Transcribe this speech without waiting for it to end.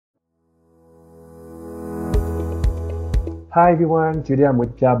Hi everyone, today I'm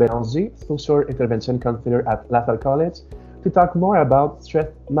with Pierre Bélanger, Social Intervention Counselor at LaSalle College, to talk more about stress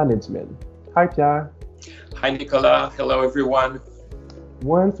management. Hi Pierre. Hi, Nicola. Hello, everyone.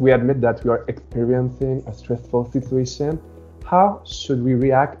 Once we admit that we are experiencing a stressful situation, how should we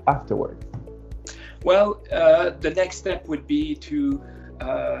react afterwards? Well, the next step would be to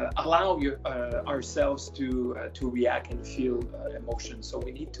allow ourselves to react and feel emotions. So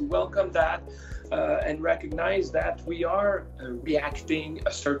we need to welcome that and recognize that we are reacting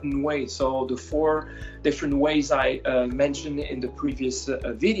a certain way. So the four different ways I mentioned in the previous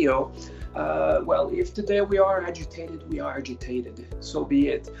video. Well, if today we are agitated, we are agitated. So be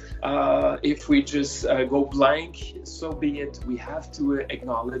it. If we just go blank, so be it. We have to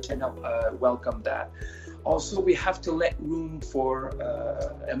acknowledge and welcome that. Also, we have to let room for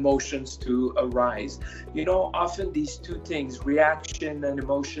emotions to arise. You know, often these two things, reaction and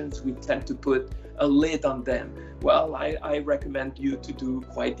emotions, we tend to put a lid on them. Well, I recommend you to do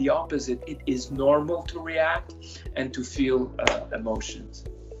quite the opposite. It is normal to react and to feel emotions.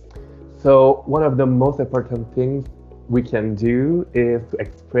 So one of the most important things we can do is to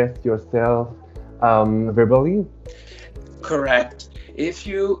express yourself verbally. Correct. If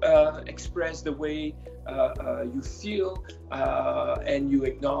you express the way you feel and you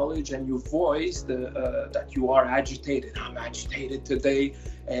acknowledge and you voice that you are agitated. I'm agitated today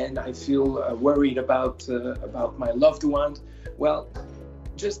and I feel worried about my loved one. Well,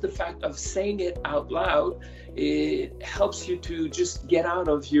 just the fact of saying it out loud, it helps you to just get out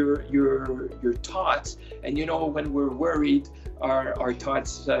of your thoughts. And you know, when we're worried, our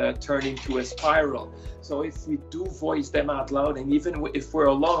thoughts turn into a spiral. So if we do voice them out loud, and even if we're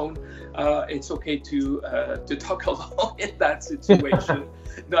alone, it's okay to talk alone in that situation.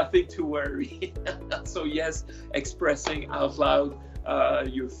 Nothing to worry. So yes, expressing out loud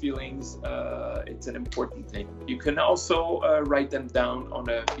your feelings, it's an important thing. You can also write them down on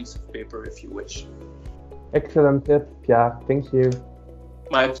a piece of paper if you wish. Excellent tips, Pierre. Thank you.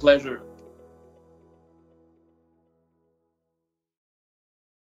 My pleasure.